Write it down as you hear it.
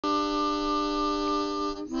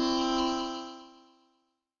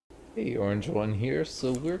Hey, Orange One here.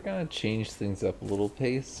 So we're gonna change things up a little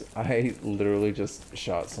pace. I literally just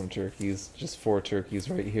shot some turkeys, just 4 turkeys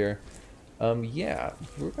right here. Yeah,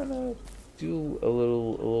 we're gonna do a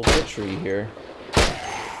little butchery here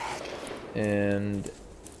and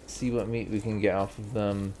see what meat we can get off of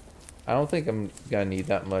them. I don't think I'm gonna need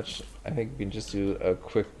that much. I think we can just do a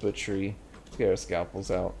quick butchery. Let's get our scalpels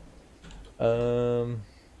out. Um,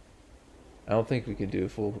 I don't think we could do a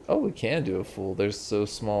full. Oh, we can do a full. They're so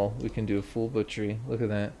small. We can do a full butchery. Look at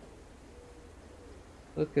that.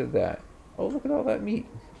 Look at that. Oh, look at all that meat.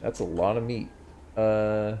 That's a lot of meat.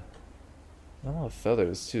 Uh, a lot of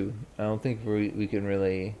feathers too. I don't think we can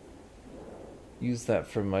really use that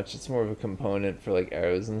for much. It's more of a component for like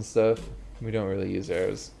arrows and stuff. We don't really use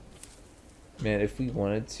arrows. Man, if we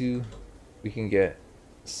wanted to, we can get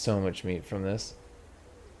so much meat from this.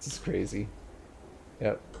 This is crazy.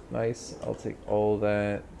 Yep, nice. I'll take all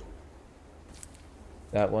that.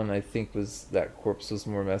 That one I think that corpse was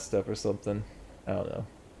more messed up or something. I don't know.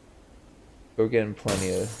 But we're getting plenty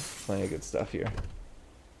of good stuff here.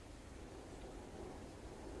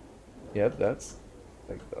 Yep, that's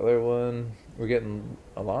like the other one. We're getting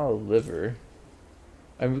a lot of liver.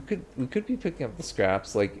 I mean, we could be picking up the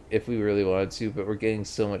scraps like if we really wanted to, but we're getting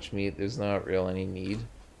so much meat. There's not real any need.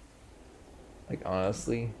 Like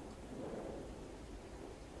honestly,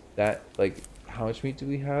 that like how much meat do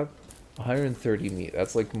we have? 130 meat.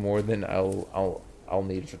 That's like more than I'll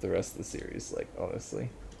need for the rest of the series. Like honestly.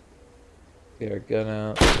 Get our gun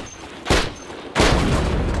out.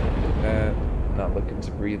 That. Not looking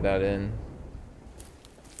to breathe that in.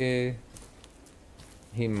 Okay.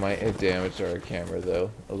 He might have damaged our camera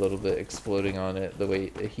though, a little bit, exploding on it the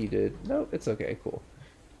way he did. No, it's okay, cool.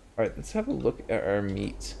 Alright, let's have a look at our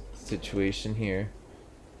meat situation here.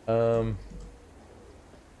 I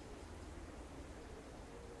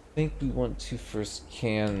think we want to first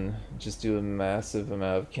just do a massive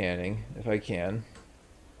amount of canning, if I can.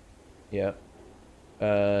 Yep.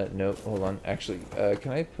 Nope, hold on. Actually,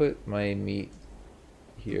 can I put my meat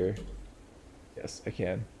here? Yes, I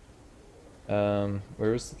can.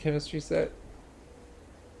 Where was the chemistry set?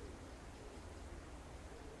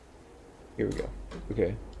 Here we go.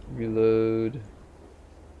 Okay. Reload.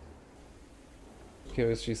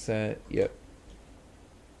 Chemistry set. Yep.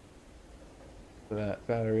 That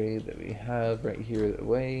battery that we have right here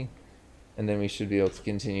away. And then we should be able to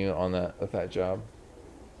continue on that with that job.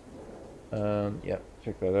 Yep,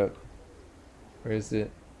 pick that up. Where is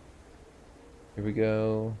it? Here we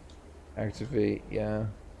go. Activate, yeah.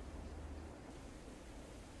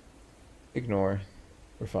 Ignore.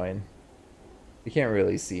 We're fine. They can't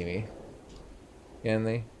really see me. Can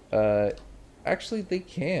they? Actually they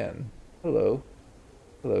can. Hello.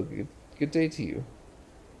 Hello, good day to you.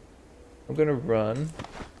 I'm gonna run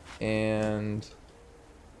and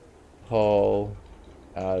haul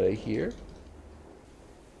out of here.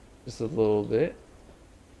 Just a little bit.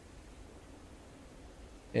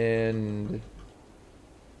 And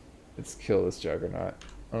let's kill this juggernaut.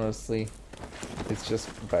 Honestly, it's just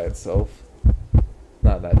by itself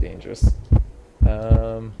not that dangerous.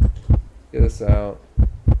 Get this out.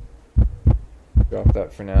 Drop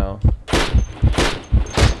that for now.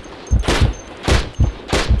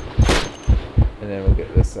 And then we'll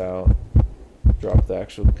get this out. Drop the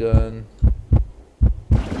actual gun.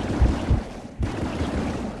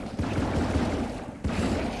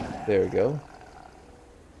 There we go.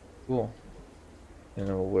 Cool. And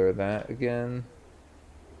then we'll wear that again.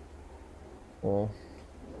 We'll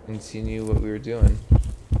continue what we were doing.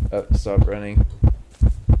 Oh, stop running.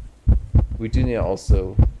 We do need to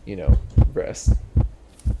also, you know, rest.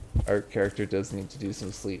 Our character does need to do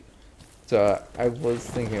some sleep. So I was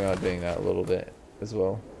thinking about doing that a little bit as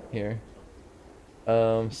well here.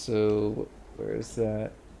 So where is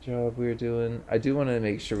that job we were doing? I do want to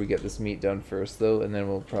make sure we get this meat done first though, and then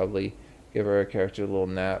we'll probably give our character a little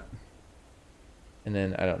nap. And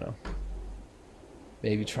then, I don't know.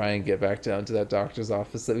 Maybe try and get back down to that doctor's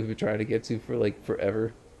office that we've been trying to get to for like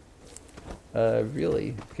forever.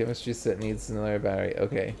 Really? Chemistry set needs another battery.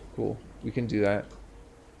 Okay, cool. We can do that.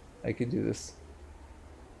 I can do this.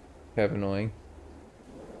 Kind of annoying.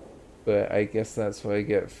 But I guess that's what I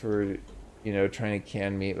get for, you know, trying to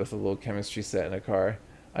can meat with a little chemistry set in a car.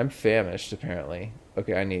 I'm famished, apparently.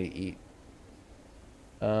 Okay, I need to eat.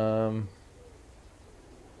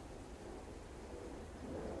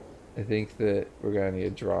 I think that we're gonna need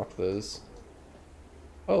to drop those.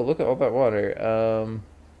 Oh, look at all that water.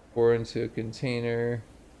 Pour into a container.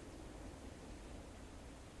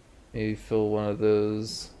 Maybe fill one of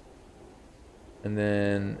those. And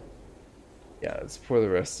then, yeah, let's pour the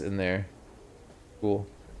rest in there. Cool.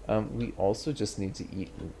 We also just need to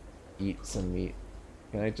eat some meat.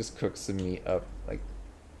 Can I just cook some meat up, like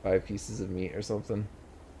 5 pieces of meat or something?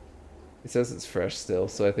 It says it's fresh still,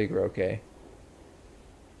 so I think we're okay.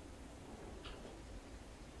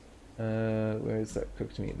 Where is that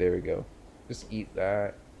cooked meat? There we go. Just eat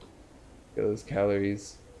that. Get those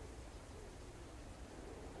calories.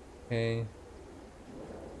 Okay.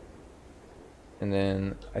 And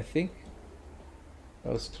then I think,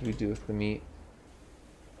 what else could we do with the meat?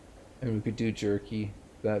 And we could do jerky.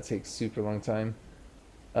 That takes super long time.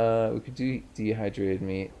 We could do dehydrated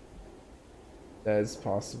meat. That is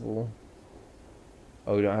possible.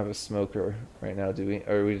 Oh, we don't have a smoker right now, do we?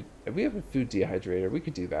 Or we have a food dehydrator. We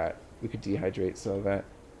could do that. We could dehydrate some of that.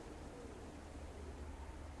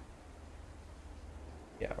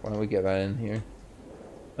 Yeah, why don't we get that in here?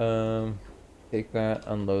 Take that,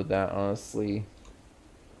 unload that, honestly.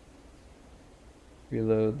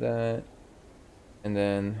 Reload that. And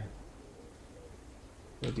then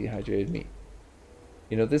the dehydrated meat.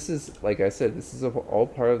 You know, this is, like I said, this is all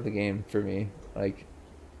part of the game for me. Like,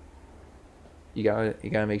 you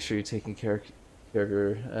gotta make sure you're taking care of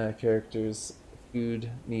your characters' food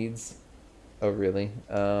needs. Oh, really?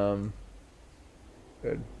 Good.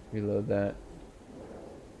 Reload that.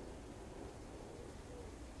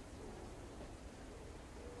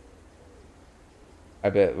 I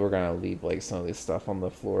bet we're gonna leave like some of this stuff on the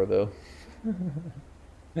floor though.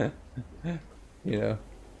 You know,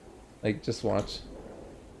 like just watch.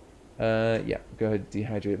 Yeah, go ahead,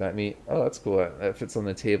 dehydrate that meat. Oh, that's cool. That fits on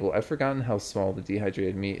the table. I've forgotten how small the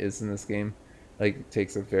dehydrated meat is in this game. Like, it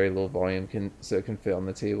takes a very low volume so it can fit on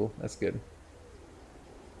the table. That's good.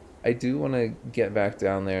 I do want to get back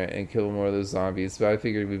down there and kill more of those zombies, but I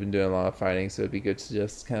figured we've been doing a lot of fighting, so it'd be good to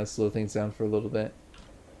just kind of slow things down for a little bit.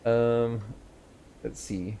 Let's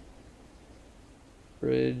see.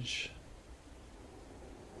 Bridge.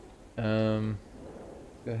 Go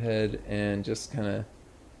ahead and just kind of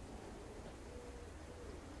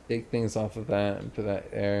take things off of that and put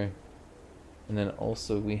that there. And then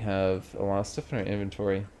also we have a lot of stuff in our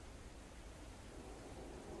inventory.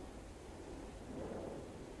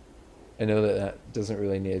 I know that that doesn't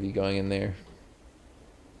really need to be going in there,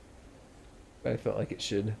 but I felt like it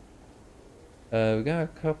should. We got a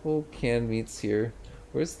couple canned meats here.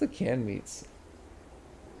 Where's the canned meats?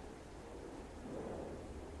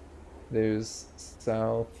 There's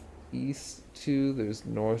southeast 2, there's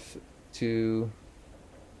north 2.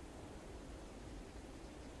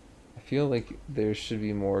 I feel like there should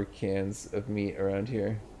be more cans of meat around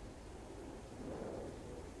here.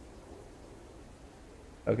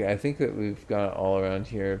 Okay, I think that we've got it all around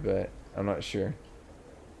here, but I'm not sure.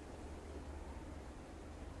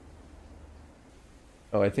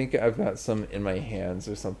 Oh, I think I've got some in my hands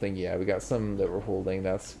or something. Yeah, we got some that we're holding.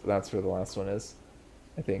 That's where the last one is,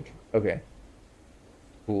 I think. Okay.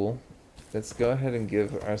 Cool. Let's go ahead and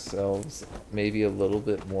give ourselves maybe a little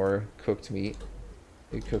bit more cooked meat.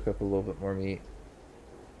 We cook up a little bit more meat.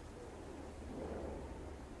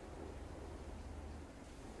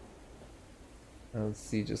 Let's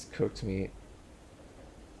see, just cooked meat.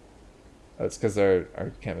 Oh, it's because our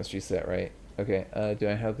chemistry set, right? Okay, do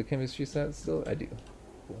I have the chemistry set still? I do.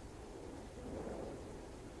 Cool.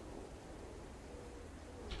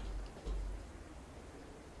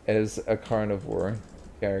 As a carnivore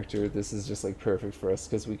character, this is just like perfect for us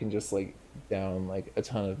because we can just like down like a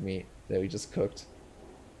ton of meat that we just cooked.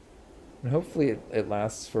 And hopefully it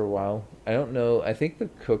lasts for a while. I don't know, I think the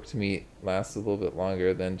cooked meat lasts a little bit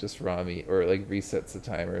longer than just raw meat, or it like resets the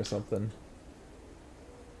timer or something.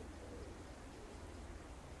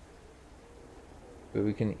 But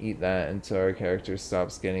we can eat that until our character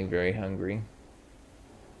stops getting very hungry.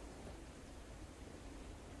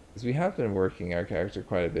 Because we have been working our character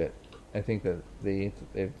quite a bit. I think that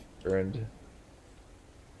they've earned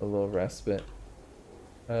a little respite.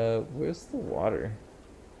 Where's the water?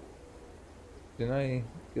 Didn't I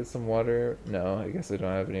get some water? No, I guess I don't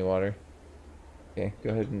have any water. Okay, go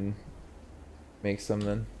ahead and make some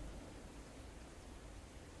then.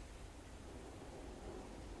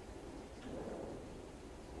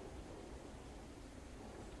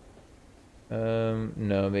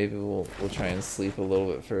 No, maybe we'll try and sleep a little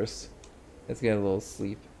bit first. Let's get a little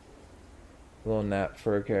sleep. A little nap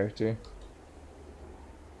for our character.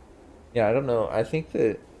 Yeah, I don't know. I think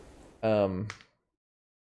that I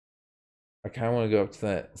kind of want to go up to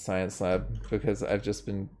that science lab because I've just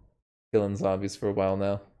been killing zombies for a while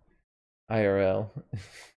now. IRL,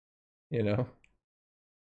 you know?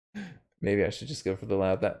 Maybe I should just go for the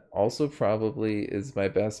lab. That also probably is my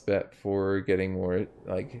best bet for getting more,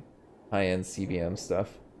 like, high-end CBM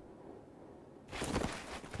stuff.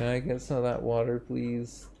 Can I get some of that water,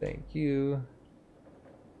 please? Thank you.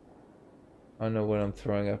 I don't know what I'm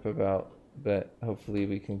throwing up about, but hopefully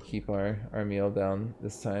we can keep our meal down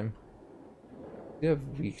this time. We have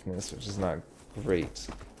weakness, which is not great.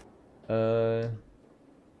 Uh,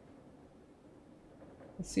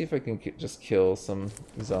 let's see if I can just kill some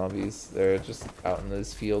zombies. They're just out in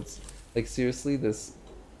those fields. Like seriously, this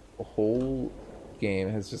whole game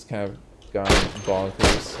has just kind of gone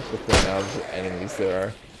bonkers with the amount of enemies there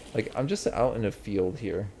are. Like I'm just out in a field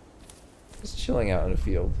here, just chilling out in a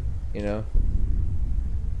field, you know?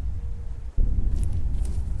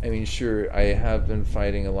 I mean, sure, I have been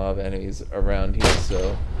fighting a lot of enemies around here,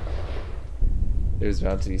 so there's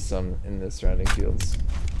bound to be some in the surrounding fields.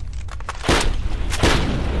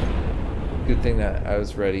 Good thing that I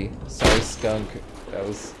was ready. Sorry, skunk. That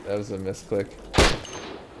was a misclick.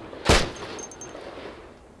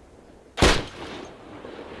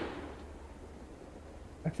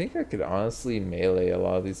 I think I could honestly melee a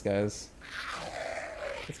lot of these guys.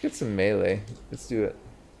 Let's get some melee. Let's do it.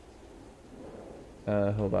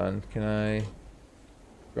 Hold on. Can I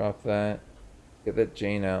drop that? Get that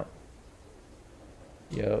Jane out.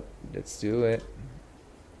 Yep, let's do it.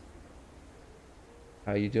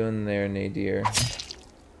 How you doing there, Nadir?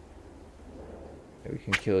 We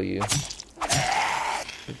can kill you.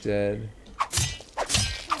 You're dead.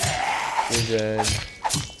 You're dead.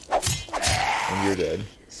 And you're dead.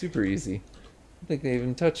 Super easy. I don't think they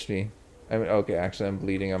even touched me. I mean, okay, actually I'm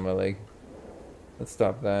bleeding on my leg. Let's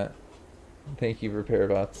stop that. Thank you, repair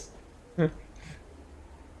bots. I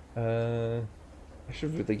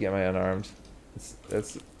should really get my unarmed.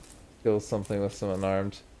 Let's kill something with some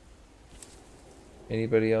unarmed.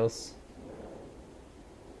 Anybody else?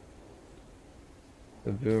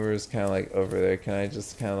 The boomer is kind of like over there. Can I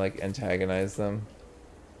just kind of like antagonize them?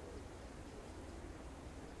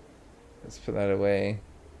 Let's put that away.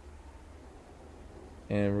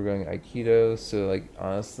 And we're going Aikido, so like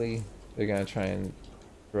honestly, they're gonna try and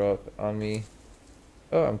throw up on me.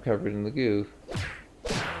 Oh, I'm covered in the goo.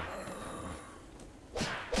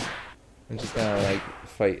 I'm just gonna like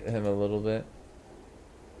fight him a little bit.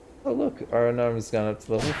 Oh look, our unarmed's gone up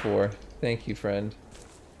to level 4. Thank you, friend.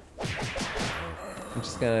 I'm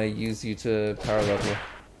just gonna use you to power level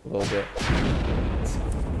a little bit.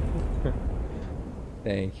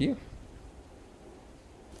 Thank you.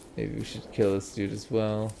 Maybe we should kill this dude as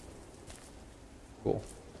well. Cool.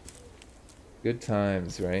 Good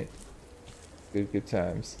times, right? Good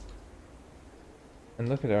times. And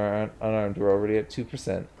look at our unarmed, we're already at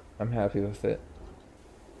 2%. I'm happy with it.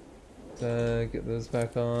 Get those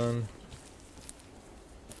back on.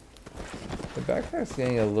 The backpack's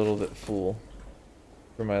getting a little bit full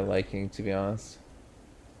for my liking, to be honest.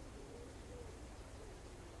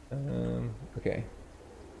 Okay.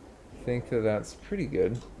 I think that that's pretty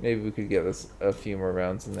good. Maybe we could get this a few more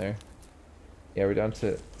rounds in there. Yeah, we're down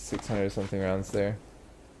to 600 something rounds there.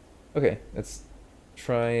 Okay, let's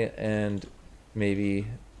try and maybe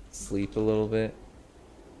sleep a little bit.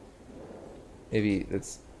 Maybe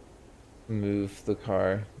let's move the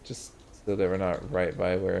car just so that we're not right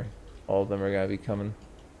by where all of them are gonna be coming.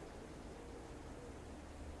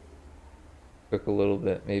 Cook a little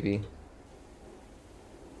bit, maybe.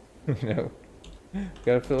 You know,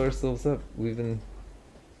 gotta fill ourselves up. We've been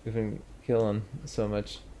killing so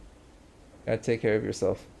much. Gotta take care of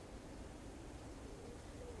yourself.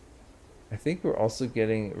 I think we're also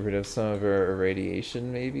getting rid of some of our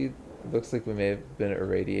irradiation, maybe. It looks like we may have been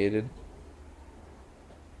irradiated.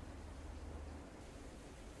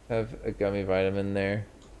 Have a gummy vitamin there.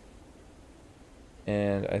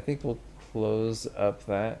 And I think we'll close up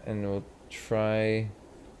that and we'll try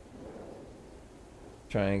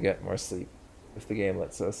and get more sleep if the game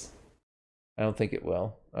lets us. I don't think it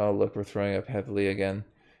will. Oh look, we're throwing up heavily again.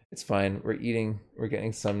 It's fine. We're eating. We're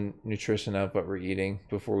getting some nutrition out, but we're eating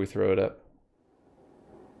before we throw it up.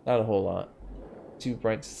 Not a whole lot. Too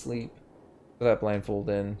bright to sleep. Put that blindfold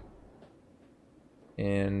in.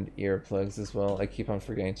 And earplugs as well. I keep on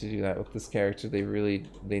forgetting to do that with this character. They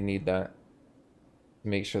need that to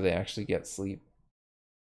make sure they actually get sleep.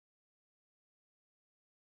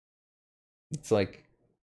 It's like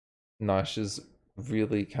Nosh's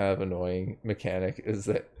really kind of annoying mechanic is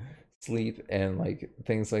that sleep and like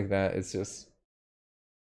things like that is just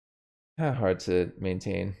kind of hard to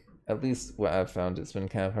maintain. At least what I've found, it's been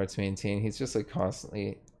kind of hard to maintain. He's just like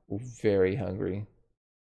constantly very hungry.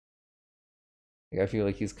 Like I feel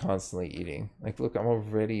like he's constantly eating. Like look, I'm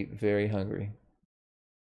already very hungry.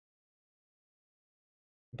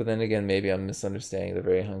 But then again, maybe I'm misunderstanding the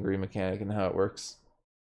very hungry mechanic and how it works.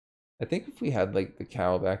 I think if we had like the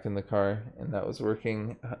cow back in the car and that was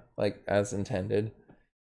working like as intended,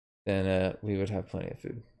 then we would have plenty of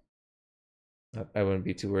food. I wouldn't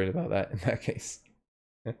be too worried about that in that case.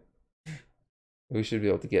 We should be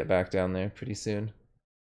able to get back down there pretty soon.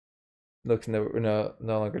 Look, no, we're no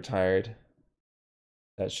longer tired.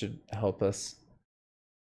 That should help us.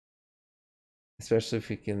 Especially if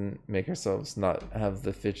we can make ourselves not have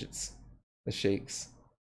the fidgets, the shakes.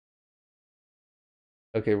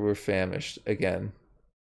 Okay, we're famished again.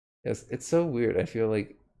 Yes, it's so weird. I feel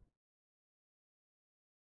like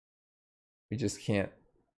we just can't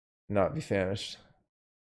not be famished.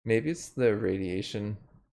 Maybe it's the radiation.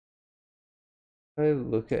 If I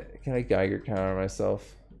look at, can I Geiger counter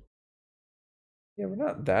myself? Yeah, we're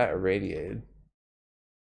not that irradiated.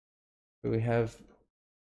 But we have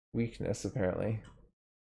weakness apparently.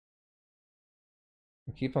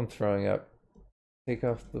 I keep on throwing up. Take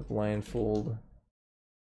off the blindfold.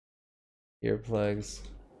 Earplugs.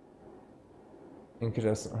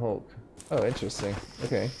 Incandescent Hulk. Oh, interesting.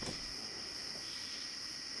 Okay.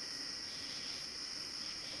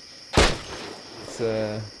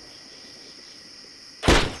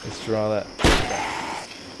 Let's draw that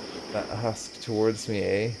husk towards me,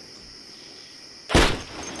 eh?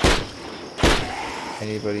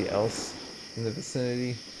 Anybody else in the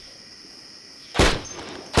vicinity?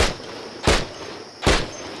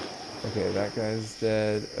 Okay, that guy's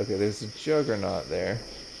dead. Okay, there's a juggernaut there.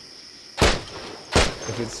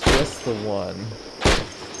 If it's just the one,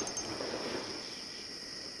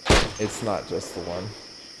 it's not just the one.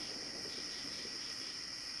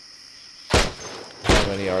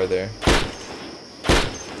 How many are there?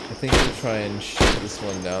 I think we'll try and shoot this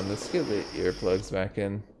one down. Let's get the earplugs back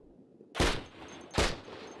in.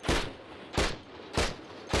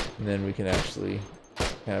 And then we can actually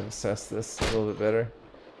kind of assess this a little bit better.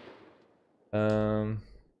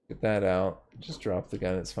 Get that out. Just drop the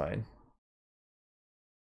gun, it's fine.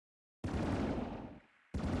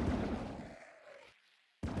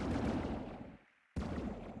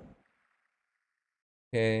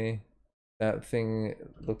 Okay. That thing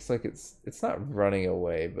looks like it's not running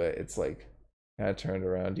away, but it's like kind of turned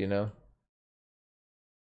around, you know?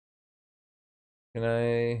 Can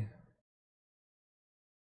I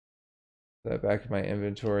put that back in my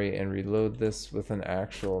inventory and reload this with an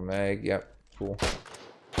actual mag? Yep, cool.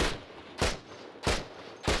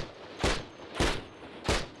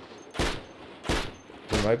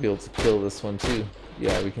 We might be able to kill this one too.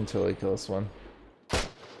 Yeah, we can totally kill this one.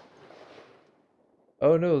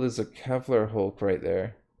 Oh no, there's a Kevlar Hulk right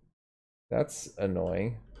there. That's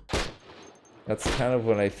annoying. That's kind of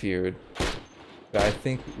what I feared. But I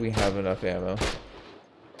think we have enough ammo.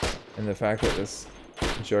 And the fact that this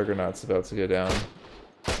Juggernaut's about to go down.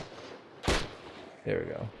 There we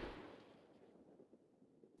go.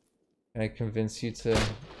 Can I convince you to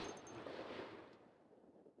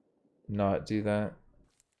not do that?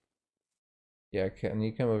 Yeah, can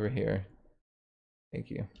you come over here? Thank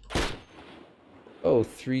you. Oh,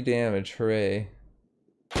 3 damage, hooray.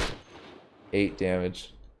 8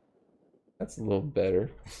 damage. That's a little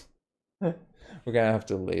better. We're gonna have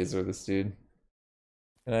to laser this dude.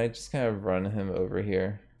 And I just kind of run him over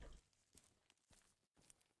here.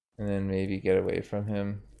 And then maybe get away from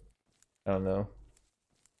him. I don't know.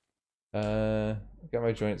 Got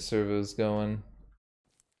my joint servos going.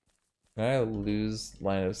 Can I lose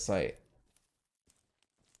line of sight?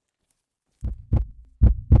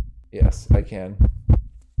 Yes, I can.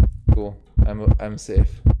 Cool. I'm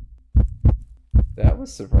safe. That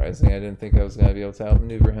was surprising. I didn't think I was gonna be able to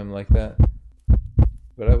outmaneuver him like that.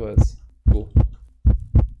 But I was. Cool.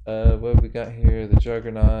 What have we got here? The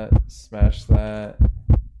Juggernaut. Smash that.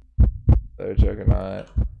 The Juggernaut.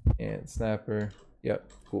 And Snapper. Yep,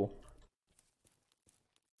 cool.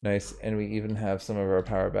 Nice, and we even have some of our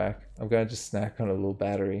power back. I'm gonna just snack on a little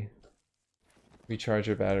battery. Recharge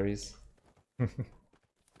our batteries.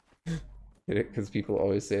 Get it? Because people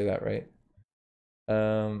always say that, right?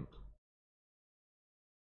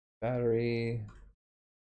 Battery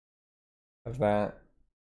of that.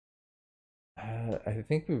 I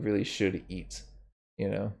think we really should eat, you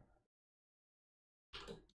know?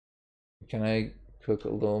 Can I cook a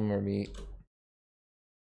little more meat?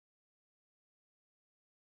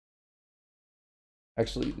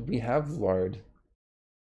 Actually, we have lard.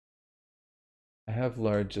 I have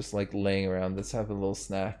lard just like laying around. Let's have a little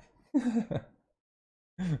snack.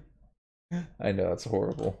 I know, it's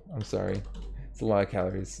horrible. I'm sorry. It's a lot of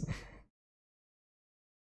calories.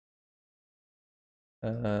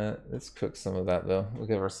 Let's cook some of that though. We'll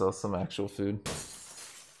give ourselves some actual food.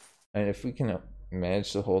 And if we can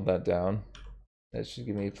manage to hold that down, that should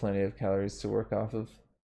give me plenty of calories to work off of.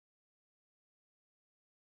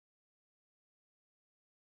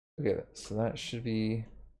 Okay, so that should be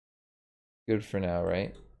good for now,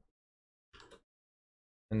 right?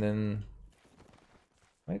 And then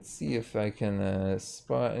might see if I can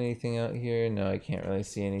spot anything out here. No, I can't really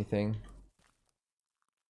see anything.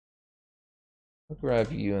 I'll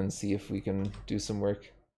grab you and see if we can do some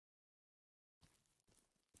work.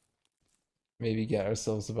 Maybe get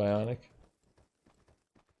ourselves a bionic.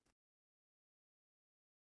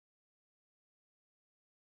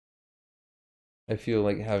 I feel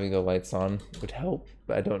like having the lights on would help,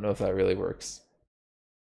 but I don't know if that really works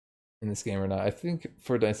in this game or not. I think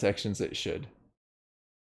for dissections it should.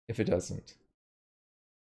 If it doesn't,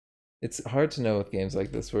 it's hard to know with games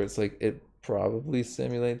like this where it's like it probably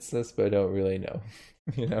simulates this, but I don't really know.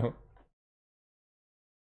 you know?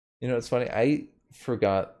 You know, it's funny. I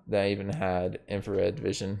forgot that I even had infrared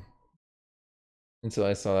vision until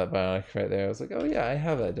I saw that bionic right there. I was like, oh yeah, I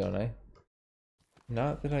have that, don't I?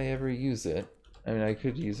 Not that I ever use it. I mean, I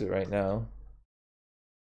could use it right now.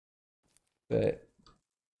 But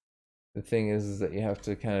the thing is that you have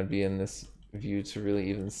to kind of be in this view to really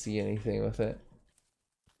even see anything with it.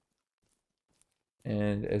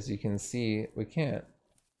 And as you can see, we can't.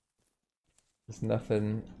 There's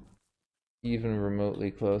nothing even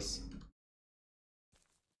remotely close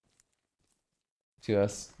to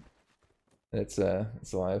us. It's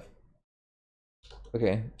alive.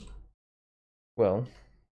 Okay. Well,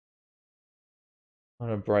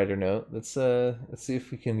 on a brighter note, let's see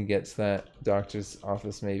if we can get to that doctor's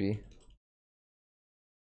office maybe.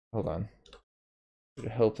 Hold on. It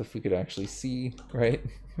would help if we could actually see, right?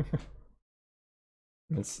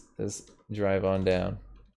 let's drive on down.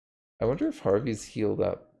 I wonder if Harvey's healed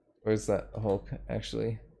up. Where's that Hulk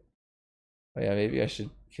actually? Oh yeah, maybe I should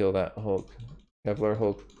kill that Hulk. Kevlar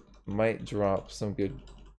Hulk might drop some good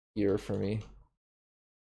gear for me.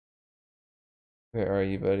 Where are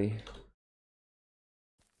you, buddy?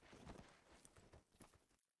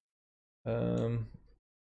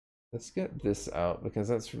 Let's get this out because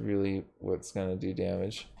that's really what's gonna do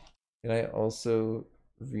damage. Can I also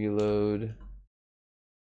reload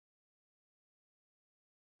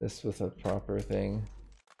this with a proper thing?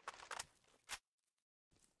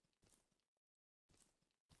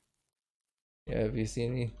 Yeah, have you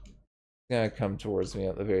seen me? It's gonna come towards me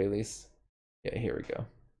at the very least. Yeah, here we go.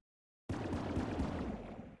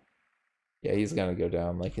 Yeah, he's gonna go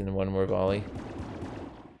down like in one more volley.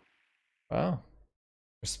 Wow.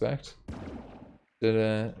 Respect. Did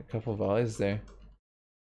a couple volleys there.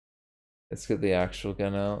 Let's get the actual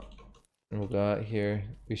gun out. And we'll go out here.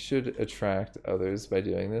 We should attract others by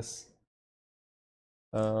doing this.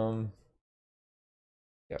 Yeah,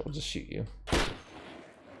 we'll just shoot you.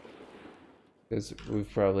 Because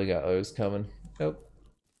we've probably got others coming. Nope.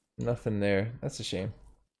 Nothing there. That's a shame.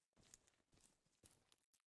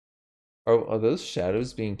 Are those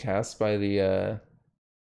shadows being cast by the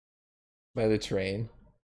terrain?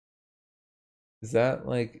 Is that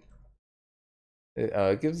like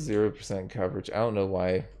it gives 0% coverage. I don't know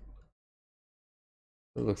why.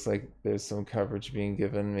 It looks like there's some coverage being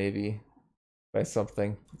given maybe by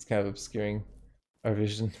something. It's kind of obscuring our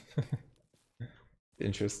vision.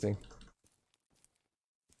 Interesting.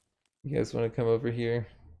 You guys want to come over here?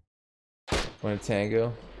 Want to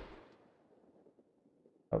tango?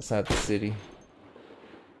 Outside the city.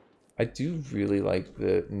 I do really like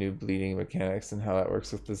the new bleeding mechanics and how that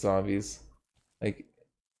works with the zombies. Like,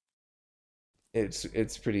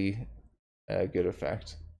 it's pretty good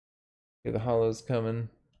effect. Okay, the hollow's coming.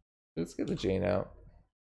 Let's get the Jane out.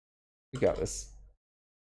 We got this.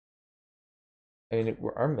 I mean,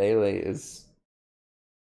 our melee it's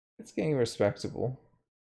getting respectable.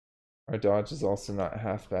 Our dodge is also not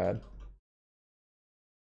half bad.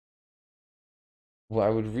 What I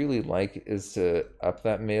would really like is to up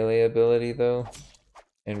that melee ability though,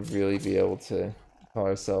 and really be able to call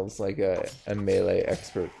ourselves like a melee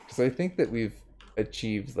expert. Because I think that we've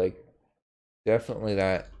achieved like definitely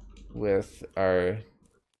that with our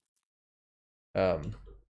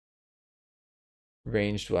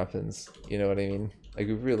ranged weapons. You know what I mean? Like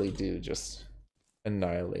we really do just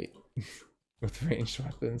annihilate with ranged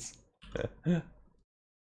weapons.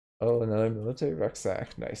 Oh, another military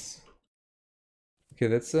rucksack. Nice. Okay,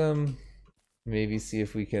 let's maybe see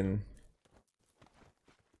if we can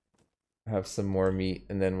have some more meat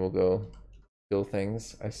and then we'll go kill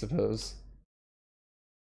things, I suppose.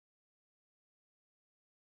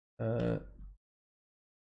 Hold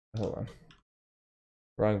on.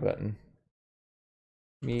 Wrong button.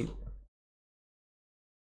 Meat.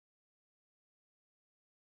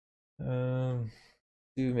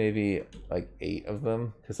 Do maybe like 8 of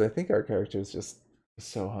them because I think our character is just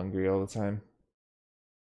so hungry all the time.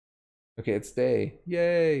 Okay, it's day.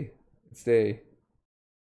 Yay! It's day.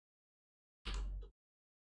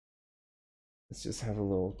 Let's just have a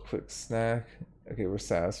little quick snack. Okay, we're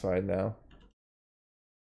satisfied now.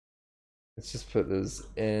 Let's just put those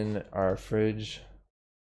in our fridge.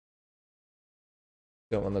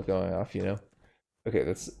 Don't want them going off, you know. Okay,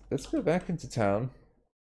 let's go back into town.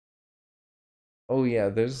 Oh yeah,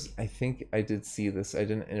 I think I did see this. I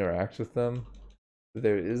didn't interact with them.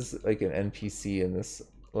 There is like an NPC in this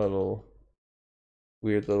little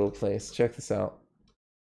weird little place. Check this out.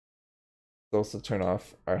 Let's also turn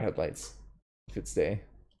off our headlights if it's day.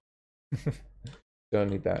 Don't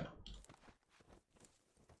need that.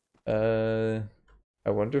 I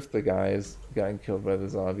wonder if the guy's gotten killed by the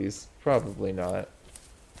zombies. Probably not.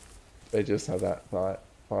 I just had that thought,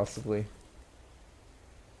 possibly.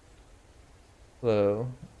 Hello,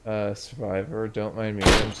 survivor. Don't mind me.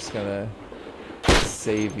 I'm just gonna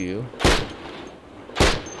save you.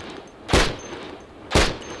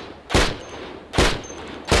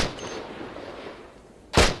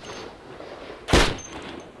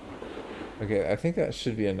 Okay, I think that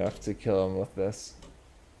should be enough to kill him with this.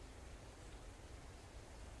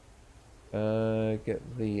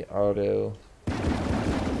 Get the auto.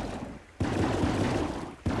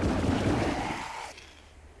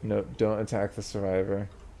 No, don't attack the survivor.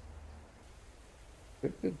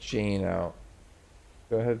 Get the Jane out.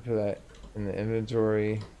 Go ahead and put that in the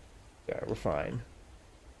inventory. Yeah, we're fine.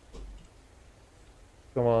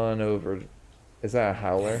 Come on over. Is that a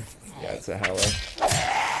howler? Yeah, it's a howler.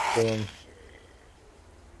 Boom.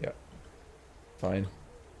 Yeah. Fine.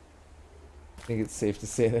 I think it's safe to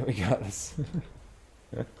say that we got this.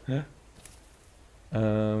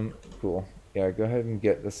 Cool. Yeah, go ahead and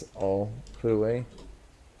get this all put away.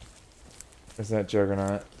 Is that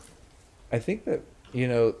Juggernaut? I think that, you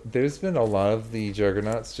know, there's been a lot of the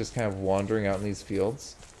Juggernauts just kind of wandering out in these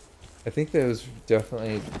fields. I think that was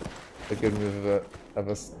definitely a good move of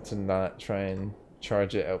us to not try and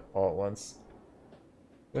charge it out all at once.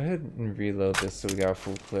 Go ahead and reload this so we got a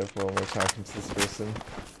full clip while we're talking to this person.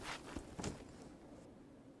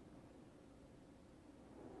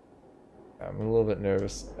 I'm a little bit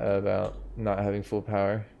nervous about not having full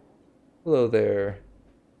power. Hello there.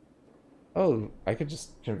 Oh, I could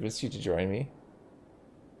just convince you to join me.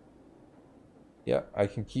 Yeah, I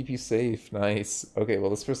can keep you safe. Nice. Okay, well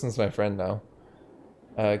this person's my friend now.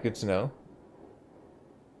 Good to know.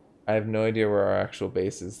 I have no idea where our actual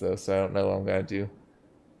base is though, so I don't know what I'm gonna do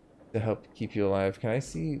to help keep you alive. Can I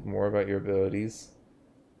see more about your abilities?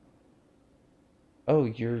 Oh,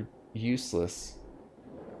 you're useless,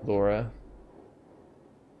 Laura.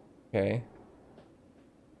 Okay.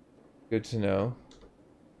 Good to know.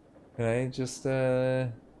 Can I just, I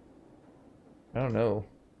don't know.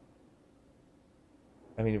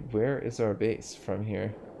 I mean, where is our base from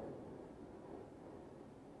here?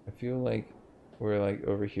 I feel like we're like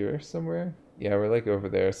over here somewhere? Yeah, we're like over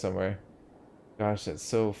there somewhere. Gosh, that's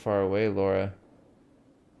so far away, Laura.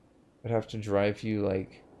 I'd have to drive you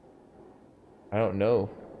like, I don't know.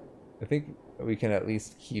 I think we can at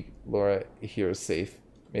least keep Laura here safe,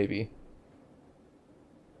 maybe.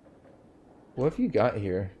 What have you got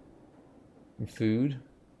here? Food?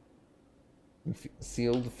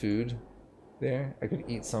 Sealed food there? I could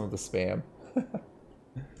eat some of the spam.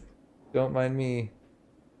 Don't mind me.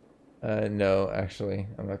 No, actually,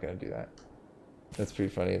 I'm not gonna do that. That's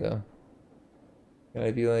pretty funny though. Can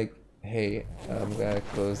I be like, hey, I'm gonna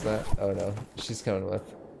close that? Oh no, she's coming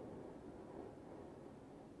with.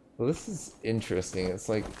 Well, this is interesting. It's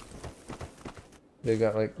like they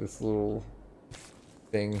got like this little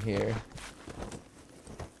thing here.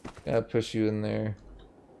 Gotta push you in there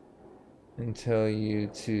and tell you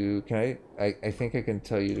to. Can I think I can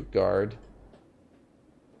tell you to guard.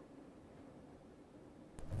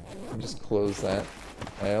 And just close that.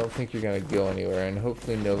 I don't think you're gonna go anywhere, and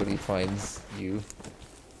hopefully nobody finds you.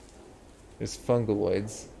 There's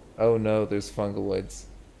fungaloids. Oh no, there's fungaloids.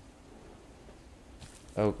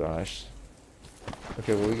 Oh gosh.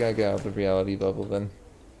 Okay, well we gotta get out of the reality bubble then.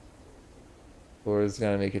 Laura's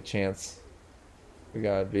gonna make a chance. We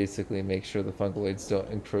gotta basically make sure the fungaloids don't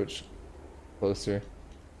encroach closer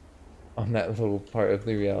on that little part of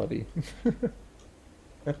the reality.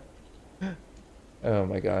 Oh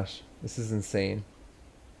my gosh, this is insane.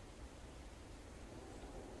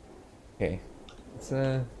 Okay, let's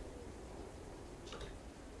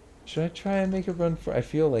should I try and make a run for it? I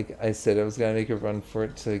feel like I said I was gonna make a run for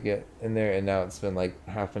it to get in there, and now it's been like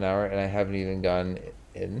half an hour and I haven't even gone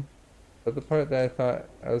in. But the part that I thought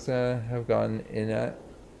I was gonna have gone in at,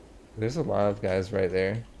 there's a lot of guys right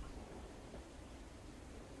there.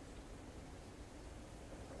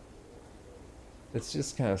 Let's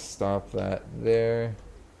just kind of stop that there.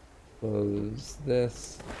 Close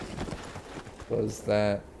this. Close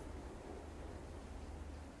that.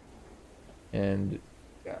 And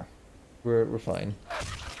yeah, we're fine.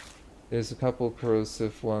 There's a couple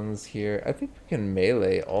corrosive ones here. I think we can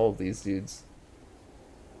melee all of these dudes.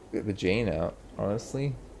 Get the Jane out,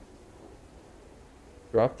 honestly.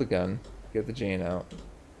 Drop the gun. Get the Jane out.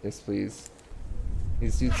 Yes, please.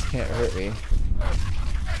 These dudes can't hurt me.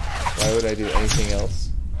 Why would I do anything else?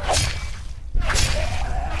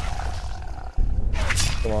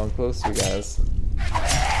 Come on, closer, guys.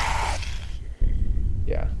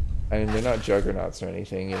 Yeah. I mean, they're not juggernauts or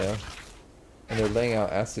anything, you know? And they're laying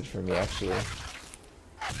out acid for me, actually.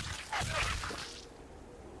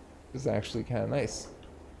 This is actually kind of nice.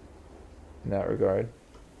 In that regard.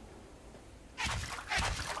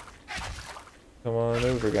 Come on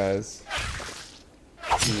over, guys.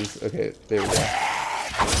 Jeez. Okay, there we go.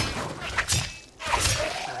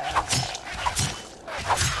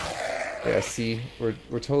 Yeah, see,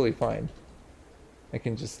 we're totally fine. I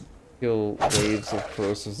can just kill waves of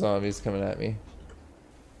corrosive zombies coming at me.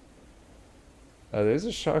 There's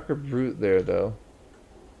a shocker brute there, though.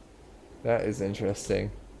 That is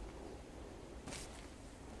interesting.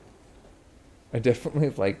 I definitely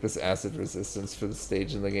like this acid resistance for the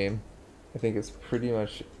stage in the game. I think it's pretty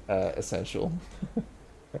much essential.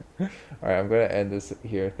 Alright, I'm going to end this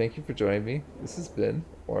here. Thank you for joining me. This has been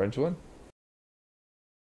Orange One.